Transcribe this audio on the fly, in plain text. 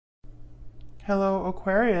Hello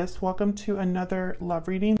Aquarius, welcome to another love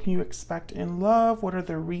reading. Can you expect in love? What are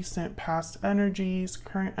the recent past energies,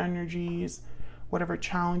 current energies, whatever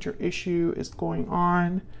challenge or issue is going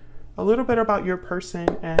on? A little bit about your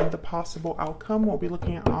person and the possible outcome. We'll be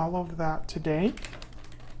looking at all of that today.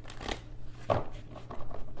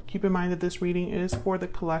 Keep in mind that this reading is for the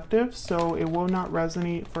collective, so it will not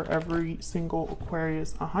resonate for every single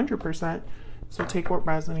Aquarius 100%. So take what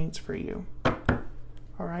resonates for you.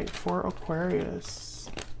 All right, for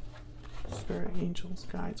Aquarius, Spirit, Angels,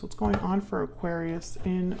 Guides. What's going on for Aquarius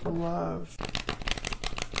in love?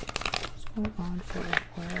 What's going on for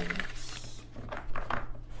Aquarius?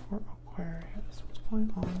 For Aquarius. What's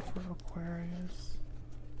going on for Aquarius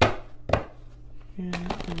in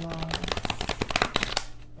love?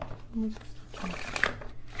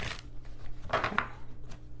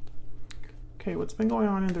 Okay, what's been going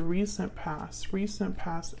on in the recent past? Recent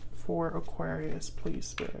past for Aquarius, please,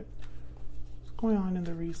 Spirit. What's going on in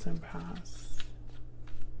the recent past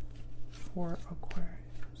for Aquarius?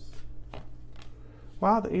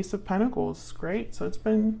 Wow, the Ace of Pentacles, great. So it's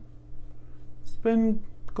been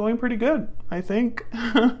going pretty good, I think.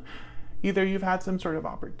 Either you've had some sort of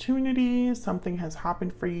opportunity, something has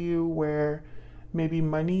happened for you where maybe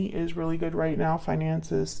money is really good right now,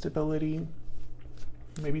 finances, stability.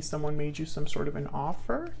 Maybe someone made you some sort of an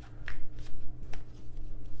offer.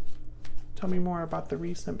 Tell me more about the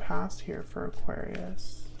recent past here for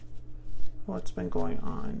Aquarius. What's been going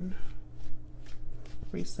on?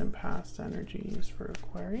 Recent past energies for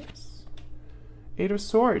Aquarius. Eight of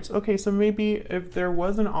Swords. Okay, so maybe if there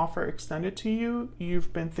was an offer extended to you,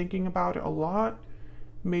 you've been thinking about it a lot.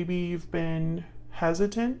 Maybe you've been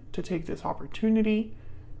hesitant to take this opportunity,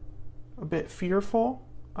 a bit fearful.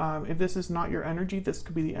 If this is not your energy, this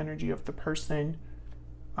could be the energy of the person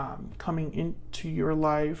coming into your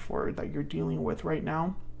life or that you're dealing with right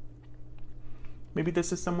now. Maybe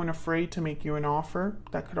this is someone afraid to make you an offer.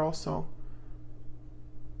 That could also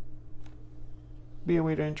be a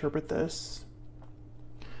way to interpret this.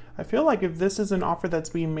 I feel like if this is an offer that's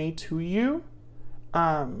being made to you,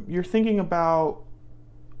 you're thinking about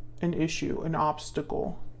an issue, an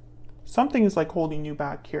obstacle. Something is like holding you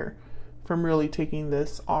back here from really taking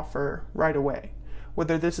this offer right away.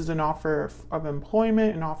 Whether this is an offer of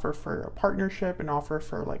employment, an offer for a partnership, an offer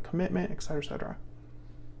for like commitment, etc., etc.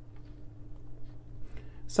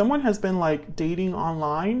 Someone has been like dating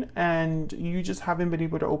online and you just haven't been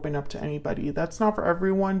able to open up to anybody. That's not for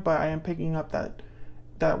everyone, but I am picking up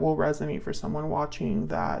that will resonate for someone watching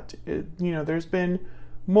that. There's been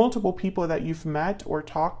multiple people that you've met or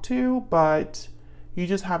talked to, but you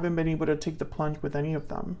just haven't been able to take the plunge with any of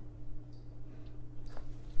them.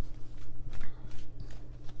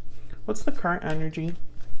 What's the current energy?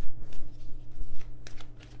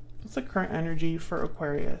 What's the current energy for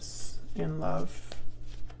Aquarius in love?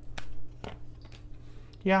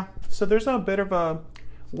 Yeah, so there's a bit of a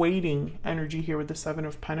waiting energy here with the Seven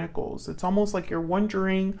of Pentacles. It's almost like you're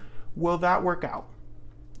wondering, will that work out?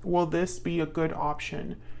 Will this be a good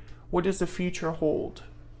option? What does the future hold?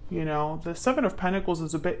 You know, the Seven of Pentacles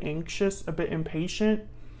is a bit anxious, a bit impatient.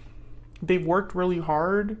 They've worked really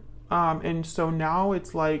hard. And so now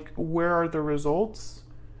it's like, where are the results?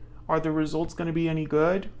 Are the results going to be any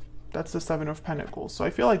good? That's the Seven of Pentacles. So I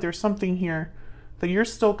feel like there's something here that you're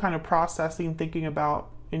still kind of processing, thinking about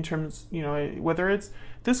in terms, whether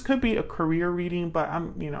this could be a career reading, but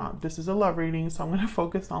this is a love reading, so I'm going to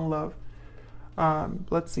focus on love.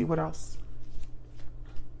 Let's see what else.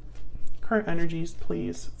 Current energies,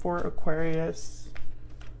 please, for Aquarius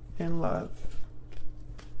in love.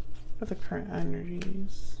 What are the current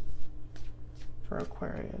energies for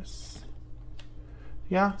Aquarius?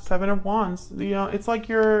 Yeah, Seven of Wands. It's like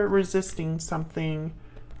you're resisting something,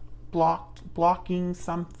 blocking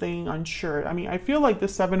something, unsure. I mean, I feel like the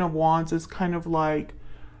Seven of Wands is kind of like,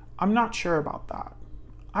 I'm not sure about that.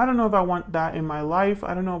 I don't know if I want that in my life.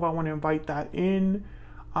 I don't know if I want to invite that in.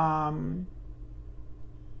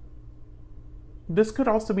 This could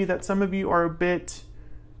also be that some of you are a bit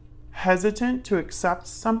hesitant to accept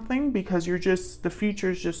something because the future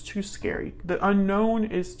is just too scary. The unknown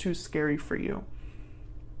is too scary for you.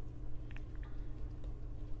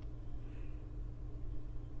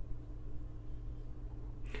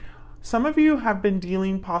 Some of you have been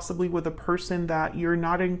dealing possibly with a person that you're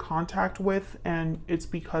not in contact with, and it's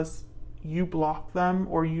because you block them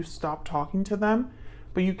or you stop talking to them,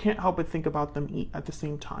 but you can't help but think about them at the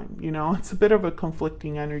same time. It's a bit of a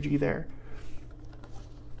conflicting energy there.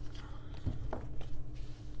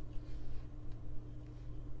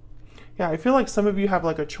 Yeah, I feel like some of you have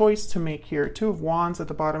like a choice to make here. Two of Wands at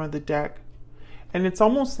the bottom of the deck. And it's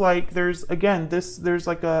almost like there's, again, there's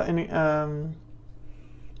like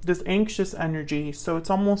this anxious energy. So it's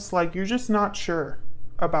almost like you're just not sure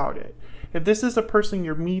about it. If this is a person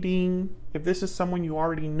you're meeting, if this is someone you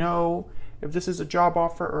already know, if this is a job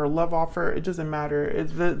offer or a love offer, it doesn't matter.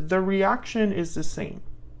 The reaction is the same.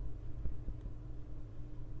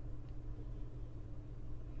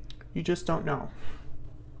 You just don't know.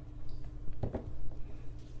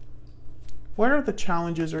 What are the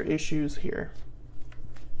challenges or issues here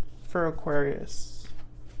for Aquarius?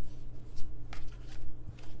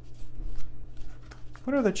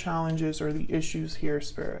 What are the challenges or the issues here,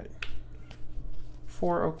 Spirit,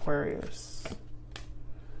 for Aquarius?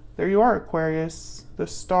 There you are, Aquarius, the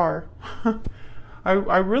star. I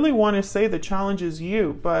really want to say the challenge is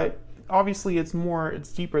you, but obviously it's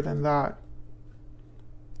deeper than that.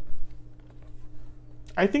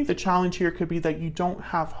 I think the challenge here could be that you don't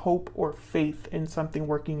have hope or faith in something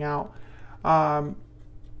working out.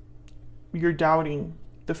 You're doubting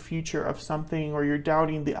the future of something, or you're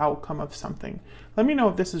doubting the outcome of something. Let me know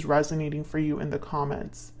if this is resonating for you in the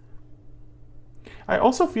comments. I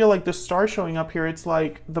also feel like the star showing up here, it's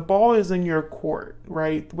like the ball is in your court,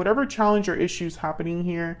 right? Whatever challenge or issues happening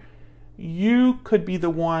here, you could be the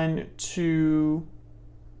one to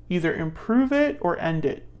either improve it or end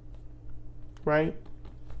it, right?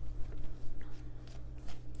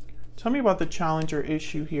 Tell me about the challenge or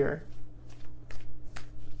issue here.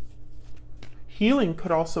 Healing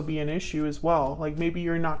could also be an issue as well. Like maybe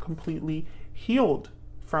you're not completely healed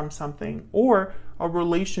from something, or a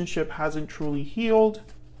relationship hasn't truly healed,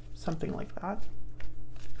 something like that.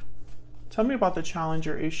 Tell me about the challenge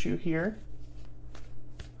or issue here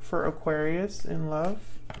for Aquarius in love.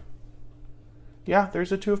 Yeah,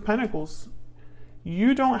 there's a Two of Pentacles.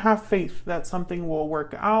 You don't have faith that something will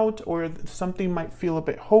work out, or something might feel a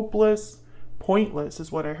bit hopeless. Pointless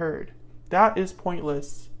is what I heard. That is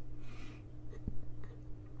pointless.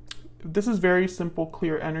 This is very simple,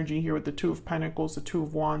 clear energy here with the Two of Pentacles, the Two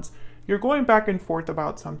of Wands. You're going back and forth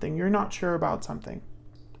about something. You're not sure about something.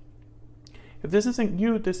 If this isn't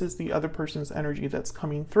you, this is the other person's energy that's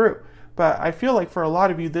coming through. But I feel like for a lot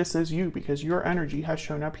of you, this is you, because your energy has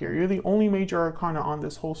shown up here. You're the only major arcana on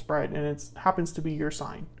this whole spread, and it happens to be your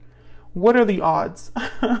sign. What are the odds?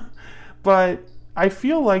 But I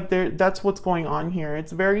feel like that's what's going on here.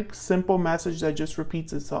 It's a very simple message that just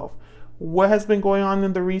repeats itself. What has been going on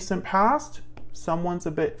in the recent past? Someone's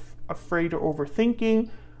a bit afraid or overthinking.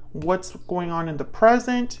 What's going on in the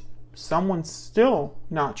present? Someone's still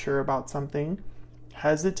not sure about something,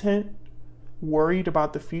 hesitant, worried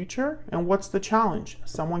about the future. And what's the challenge?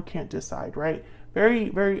 Someone can't decide, right?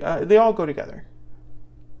 They all go together.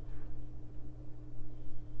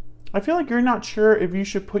 I feel like you're not sure if you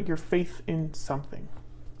should put your faith in something.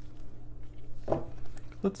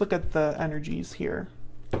 Let's look at the energies here.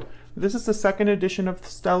 This is the second edition of the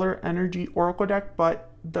Stellar Energy Oracle deck, but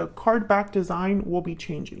the card back design will be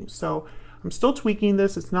changing. So I'm still tweaking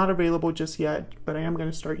this. It's not available just yet, but I am going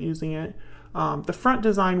to start using it. The front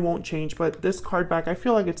design won't change, but this card back, I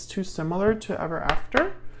feel like it's too similar to Ever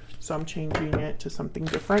After. So I'm changing it to something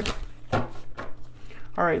different. All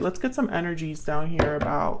right, let's get some energies down here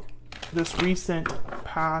about this recent,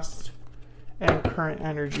 past, and current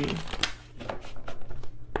energy.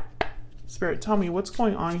 Spirit, tell me what's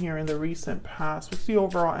going on here in the recent past. What's the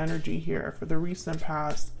overall energy here for the recent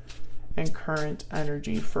past and current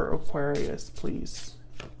energy for Aquarius, please?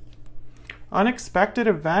 Unexpected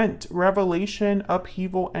event, revelation,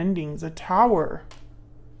 upheaval, endings, a tower.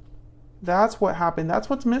 That's what happened. That's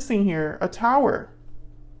what's missing here, a tower.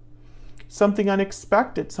 Something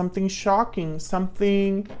unexpected, something shocking,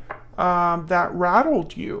 something that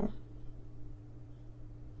rattled you.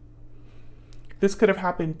 This could have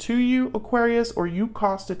happened to you, Aquarius, or you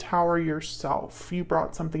caused a tower yourself. You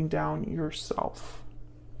brought something down yourself.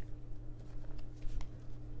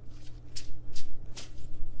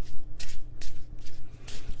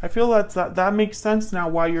 I feel that makes sense now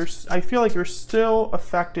why I feel like you're still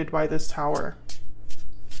affected by this tower.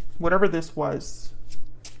 Whatever this was.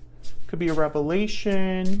 Could be a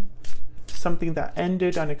revelation, something that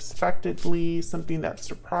ended unexpectedly, something that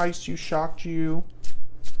surprised you, shocked you.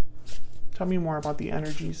 Tell me more about the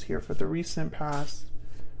energies here for the recent past,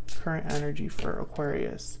 current energy for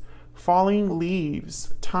Aquarius. Falling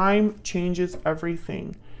leaves. Time changes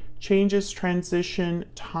everything. Changes, transition,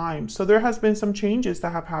 time. So there has been some changes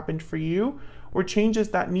that have happened for you, or changes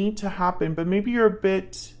that need to happen, but maybe you're a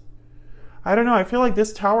bit, I don't know, I feel like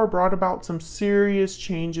this tower brought about some serious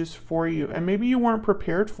changes for you, and maybe you weren't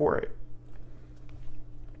prepared for it.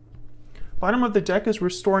 Bottom of the deck is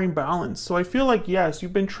restoring balance. So I feel like, yes,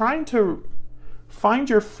 you've been trying to find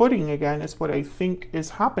your footing again is what I think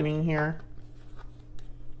is happening here.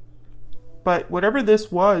 But whatever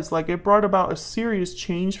this was, like, it brought about a serious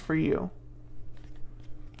change for you.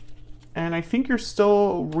 And I think you're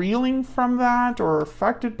still reeling from that or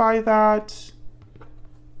affected by that.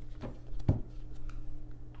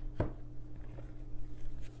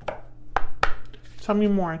 Tell me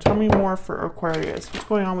more. Tell me more for Aquarius. What's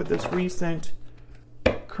going on with this recent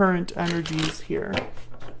current energies here?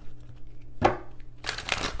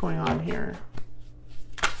 What's going on here?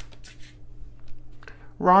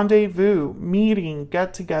 Rendezvous, meeting,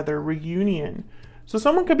 get together, reunion. So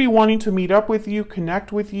someone could be wanting to meet up with you,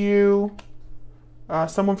 connect with you.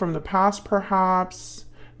 Someone from the past, perhaps.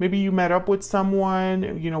 Maybe you met up with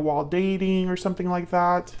someone, you know, while dating or something like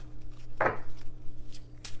that.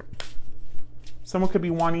 Someone could be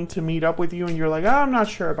wanting to meet up with you and you're like, oh, I'm not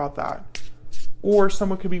sure about that. Or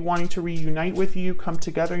someone could be wanting to reunite with you, come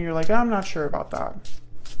together, and you're like, oh, I'm not sure about that.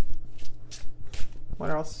 What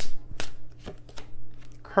else?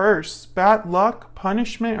 Curse, bad luck,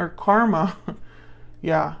 punishment, or karma.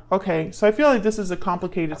 Yeah, okay. So I feel like this is a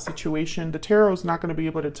complicated situation. The tarot is not going to be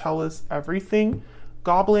able to tell us everything.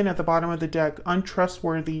 Goblin at the bottom of the deck,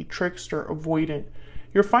 untrustworthy, trickster, avoidant.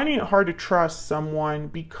 You're finding it hard to trust someone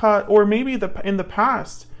because, or maybe in the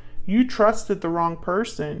past, you trusted the wrong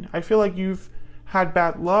person. I feel like you've had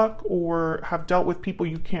bad luck or have dealt with people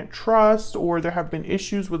you can't trust, or there have been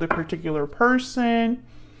issues with a particular person.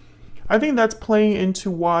 I think that's playing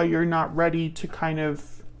into why you're not ready to kind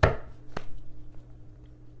of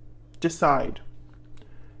decide.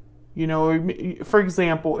 You know, for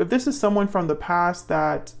example, if this is someone from the past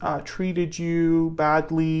that treated you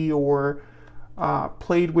badly or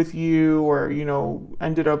played with you, or, you know,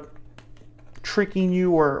 ended up tricking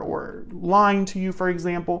you or lying to you, for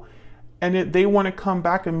example, and they want to come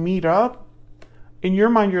back and meet up, in your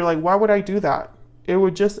mind, you're like, why would I do that? It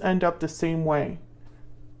would just end up the same way.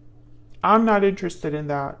 I'm not interested in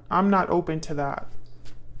that. I'm not open to that.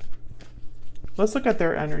 Let's look at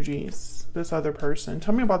their energies. This other person.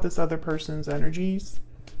 Tell me about this other person's energies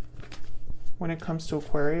when it comes to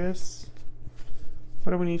Aquarius.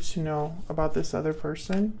 What do we need to know about this other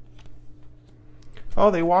person? Oh,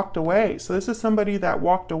 they walked away. So this is somebody that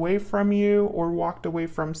walked away from you or walked away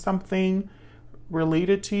from something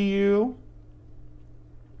related to you.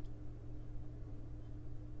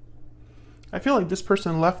 I feel like this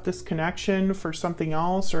person left this connection for something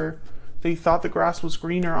else, or they thought the grass was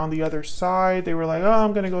greener on the other side. They were like, oh,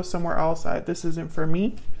 I'm going to go somewhere else. This isn't for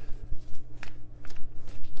me.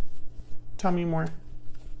 Tell me more.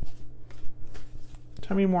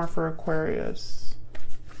 Tell me more for Aquarius.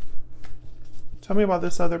 Tell me about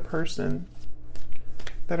this other person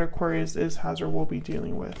that Aquarius is, has, or will be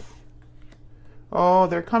dealing with. Oh,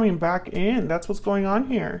 they're coming back in. That's what's going on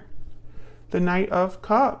here. The Knight of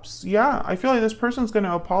Cups. Yeah, I feel like this person's going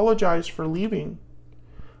to apologize for leaving.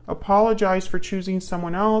 Apologize for choosing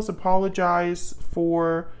someone else. Apologize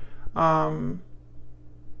for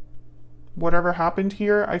whatever happened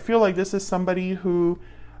here. I feel like this is somebody who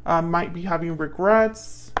might be having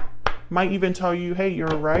regrets. Might even tell you, hey, you're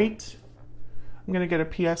right. I'm going to get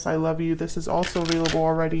a PS, I love you. This is also available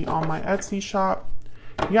already on my Etsy shop.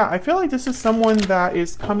 Yeah, I feel like this is someone that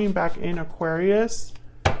is coming back in, Aquarius.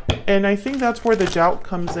 And I think that's where the doubt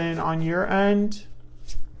comes in on your end.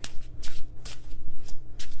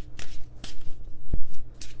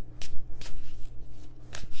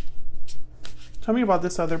 Tell me about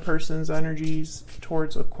this other person's energies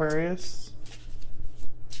towards Aquarius.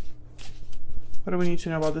 What do we need to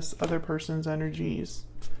know about this other person's energies?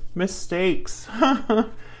 Mistakes.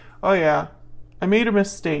 Oh yeah, I made a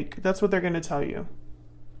mistake. That's what they're going to tell you.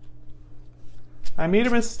 I made a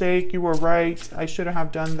mistake. You were right. I shouldn't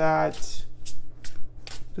have done that.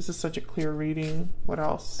 This is such a clear reading. What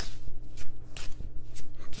else?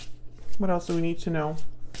 What else do we need to know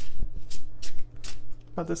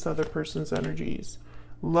about this other person's energies?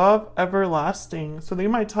 Love everlasting. So they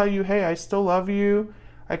might tell you, hey, I still love you.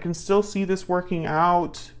 I can still see this working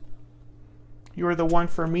out. You're the one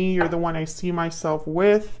for me. You're the one I see myself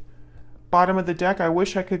with. Bottom of the deck, I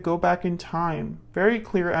wish I could go back in time. Very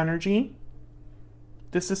clear energy.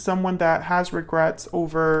 This is someone that has regrets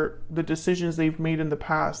over the decisions they've made in the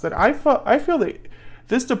past. That I feel that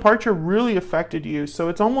this departure really affected you. So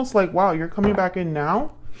it's almost like, wow, you're coming back in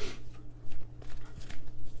now.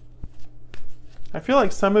 I feel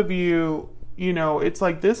like some of you, you know, it's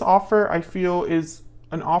like this offer, I feel, is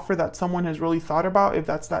an offer that someone has really thought about, if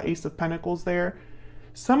that's that Ace of Pentacles there.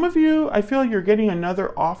 Some of you, I feel like you're getting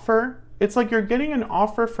another offer. It's like you're getting an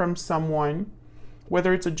offer from someone,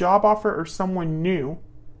 whether it's a job offer or someone new,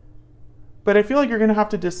 But I feel like you're going to have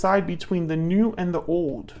to decide between the new and the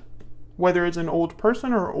old, whether it's an old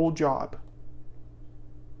person or an old job.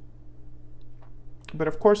 But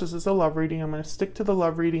of course, this is a love reading. I'm going to stick to the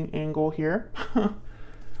love reading angle here.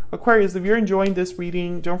 Aquarius, if you're enjoying this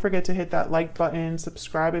reading, don't forget to hit that like button,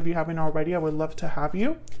 subscribe if you haven't already. I would love to have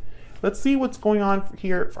you. Let's see what's going on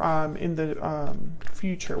here in the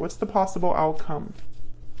future. What's the possible outcome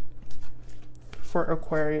for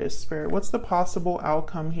Aquarius, Spirit? What's the possible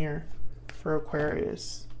outcome here for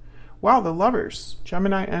Aquarius? Wow, the Lovers,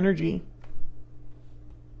 Gemini energy.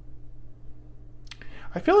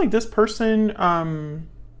 I feel like this person,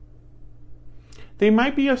 they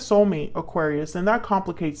might be a soulmate, Aquarius, and that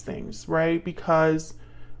complicates things, right? Because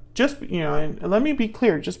just, you know, and let me be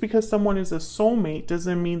clear, just because someone is a soulmate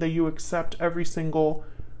doesn't mean that you accept every single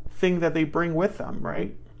thing that they bring with them,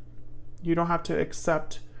 right? You don't have to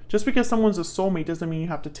accept, just because someone's a soulmate doesn't mean you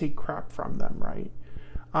have to take crap from them, right?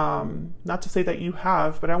 Not to say that you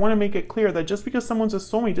have, but I want to make it clear that just because someone's a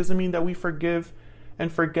soulmate doesn't mean that we forgive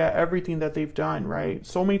and forget everything that they've done, right?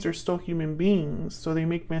 Soulmates are still human beings, so they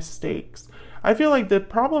make mistakes. I feel like the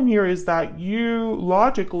problem here is that you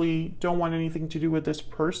logically don't want anything to do with this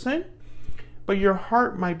person, but your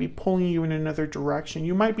heart might be pulling you in another direction.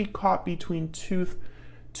 You might be caught between two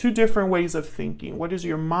different ways of thinking. What does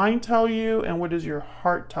your mind tell you and what does your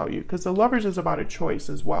heart tell you? Because the Lovers is about a choice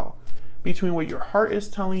as well, between what your heart is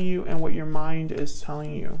telling you and what your mind is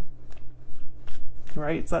telling you.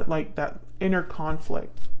 Right? It's that, like, that inner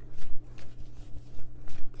conflict.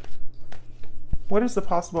 What is the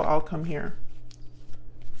possible outcome here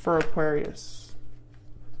for Aquarius?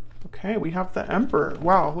 Okay, we have the Emperor.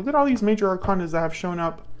 Wow, look at all these major arcana that have shown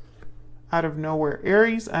up out of nowhere.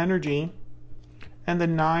 Aries energy and the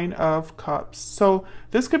 9 of Cups. So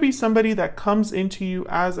this could be somebody that comes into you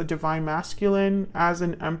as a divine masculine, as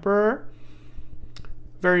an Emperor.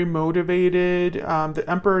 Very motivated. The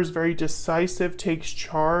Emperor is very decisive, takes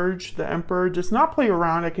charge. The Emperor does not play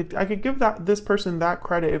around. I could give this person that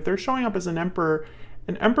credit. If they're showing up as an Emperor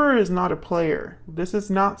is not a player. This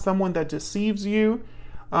is not someone that deceives you.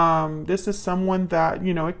 This is someone that,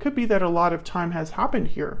 you know, it could be that a lot of time has happened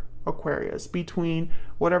here, Aquarius, between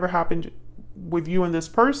whatever happened with you and this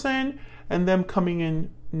person and them coming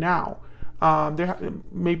in now.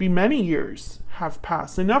 Maybe many years have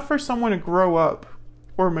passed, enough for someone to grow up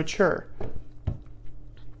or mature.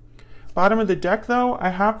 Bottom of the deck, though, I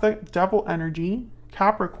have the Devil energy,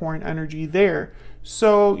 Capricorn energy there.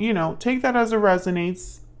 So, you know, take that as it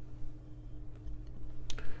resonates.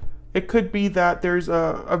 It could be that there's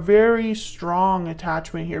a very strong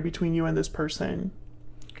attachment here between you and this person.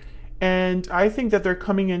 And I think that they're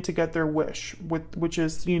coming in to get their wish, which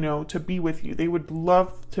is, you know, to be with you. They would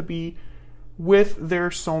love to be with their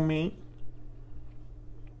soulmate.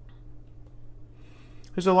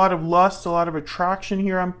 There's a lot of lust, a lot of attraction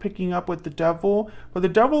here I'm picking up with the Devil. But the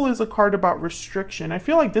Devil is a card about restriction. I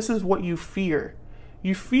feel like this is what you fear.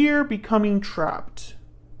 You fear becoming trapped.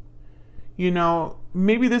 You know,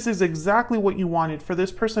 maybe this is exactly what you wanted, for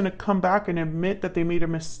this person to come back and admit that they made a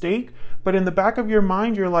mistake. But in the back of your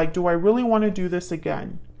mind, you're like, do I really want to do this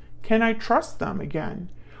again? Can I trust them again?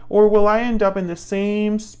 Or will I end up in the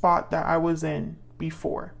same spot that I was in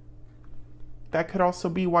before? That could also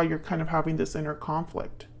be why you're kind of having this inner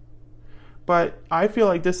conflict. But I feel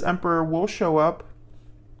like this Emperor will show up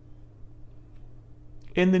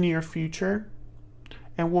in the near future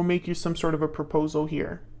and will make you some sort of a proposal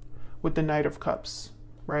here with the Knight of Cups,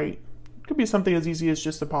 right? It could be something as easy as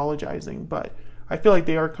just apologizing, but I feel like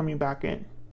they are coming back in.